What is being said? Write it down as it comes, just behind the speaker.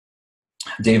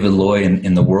David Loy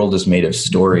in The World is Made of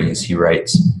Stories, he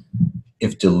writes,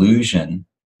 if delusion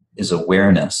is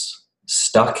awareness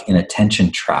stuck in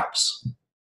attention traps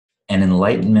and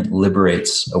enlightenment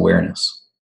liberates awareness,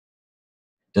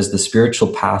 does the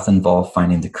spiritual path involve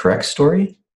finding the correct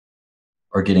story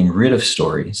or getting rid of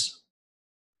stories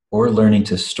or learning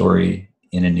to story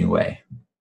in a new way?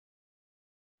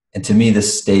 And to me,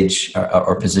 this stage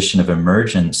or position of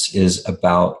emergence is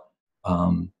about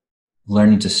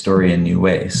learning to story in new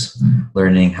ways,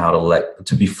 learning how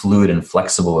to be fluid and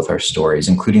flexible with our stories,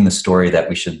 including the story that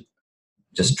we should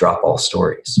just drop all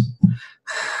stories,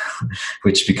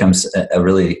 which becomes a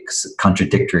really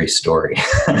contradictory story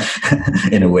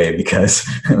in a way, because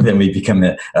then we become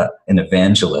an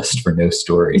evangelist for no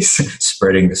stories,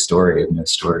 spreading the story of no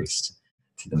stories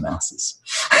to the masses.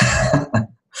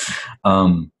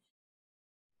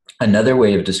 Another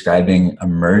way of describing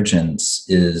emergence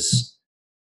is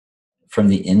from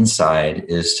the inside,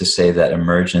 is to say that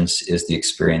emergence is the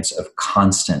experience of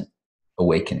constant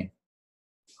awakening.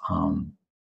 Hokai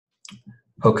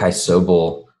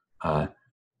Sobel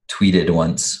tweeted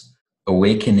once,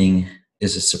 awakening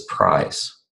is a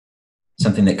surprise,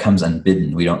 something that comes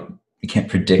unbidden. We can't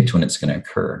predict when it's going to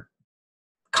occur.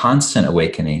 Constant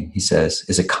awakening, he says,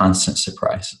 is a constant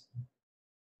surprise.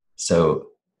 So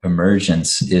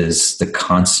emergence is the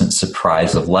constant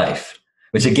surprise of life,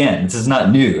 which again, this is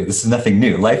not new. This is nothing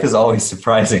new. Life is always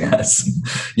surprising us,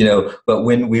 but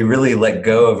when we really let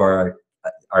go of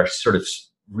our sort of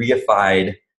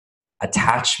reified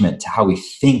attachment to how we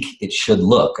think it should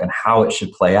look and how it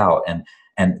should play out,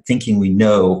 and thinking we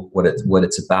know what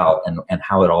it's about and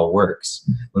how it all works.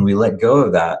 When we let go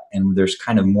of that and there's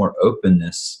kind of more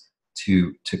openness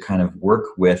to kind of work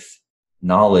with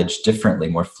knowledge differently,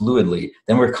 more fluidly,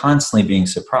 then we're constantly being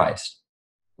surprised.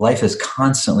 Life is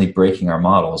constantly breaking our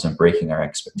models and breaking our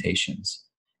expectations.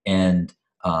 And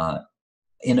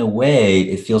in a way,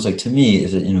 it feels like to me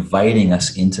is it inviting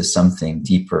us into something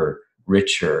deeper,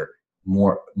 richer,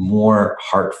 more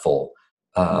heartful,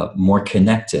 more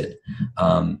connected.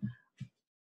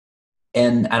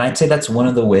 And I'd say that's one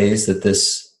of the ways that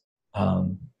this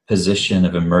position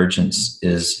of emergence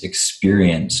is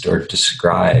experienced or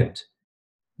described,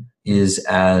 is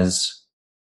as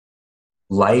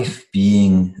life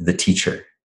being the teacher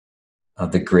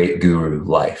of the great guru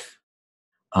life.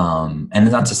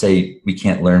 And not to say we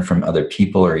can't learn from other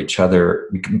people or each other,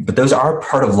 but those are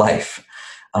part of life.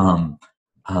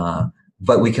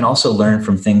 But we can also learn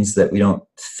from things that we don't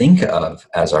think of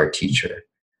as our teacher.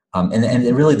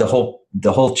 And really the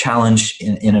whole challenge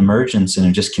in emergence and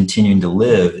in just continuing to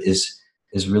live is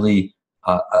really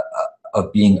of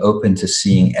being open to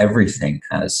seeing everything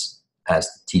as the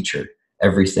teacher.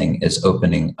 Everything is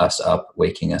opening us up,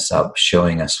 waking us up,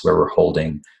 showing us where we're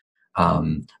holding,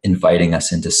 inviting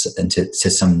us into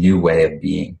some new way of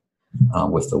being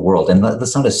with the world. And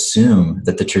let's not assume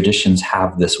that the traditions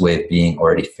have this way of being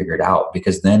already figured out,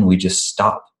 because then we just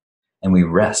stop and we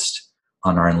rest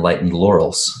on our enlightened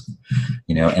laurels,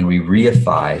 and we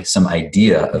reify some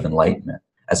idea of enlightenment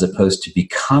as opposed to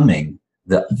becoming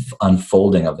the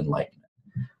unfolding of enlightenment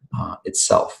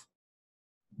itself.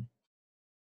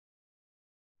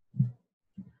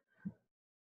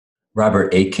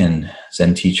 Robert Aiken,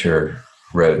 Zen teacher,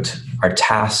 wrote, "Our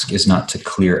task is not to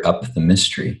clear up the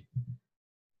mystery,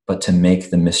 but to make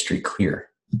the mystery clear."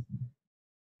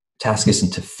 Task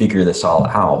isn't to figure this all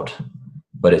out,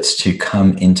 but it's to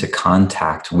come into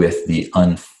contact with the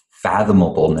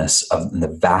unfathomableness of the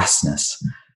vastness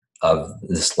of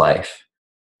this life.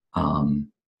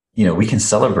 We can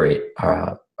celebrate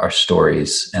our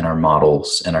stories and our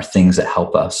models and our things that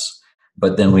help us,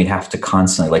 but then we have to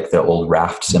constantly, like the old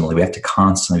raft simile, we have to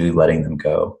constantly be letting them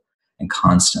go and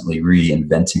constantly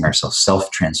reinventing ourselves,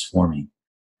 self-transforming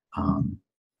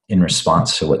in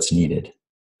response to what's needed.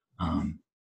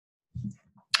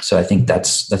 So I think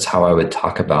that's how I would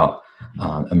talk about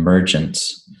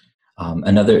emergence.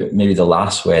 Another, maybe the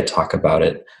last way I talk about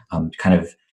it, kind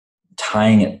of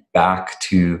tying it back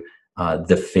to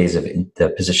the phase of the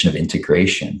position of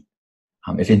integration.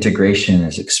 If integration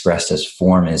is expressed as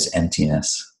form is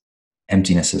emptiness,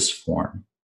 emptiness is form,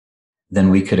 then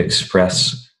we could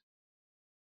express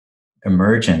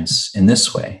emergence in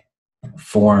this way.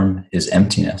 Form is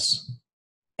emptiness.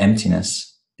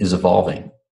 Emptiness is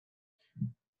evolving.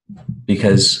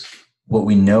 Because what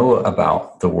we know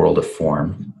about the world of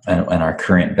form and our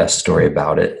current best story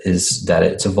about it is that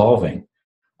it's evolving,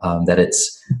 that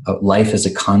life is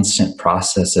a constant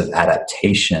process of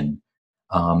adaptation,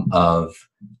 of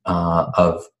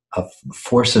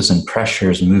forces and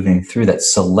pressures moving through that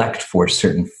select for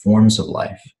certain forms of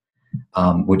life,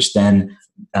 which then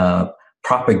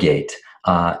propagate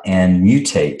and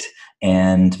mutate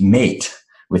and mate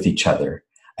with each other.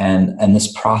 And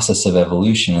this process of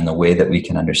evolution and the way that we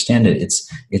can understand it,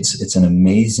 it's an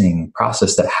amazing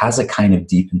process that has a kind of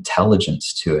deep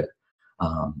intelligence to it.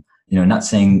 Not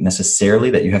saying necessarily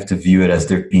that you have to view it as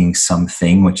there being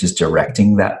something which is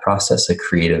directing that process, a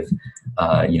creative,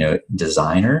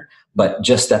 designer, but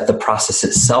just that the process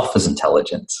itself is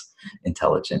intelligent.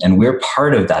 And we're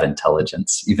part of that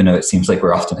intelligence, even though it seems like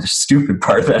we're often a stupid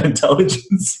part of that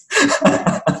intelligence.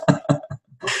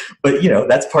 But,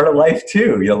 that's part of life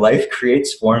too. Life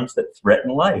creates forms that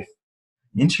threaten life.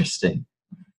 Interesting.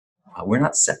 We're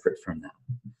not separate from that.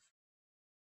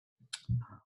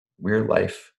 We're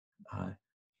life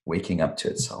waking up to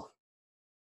itself.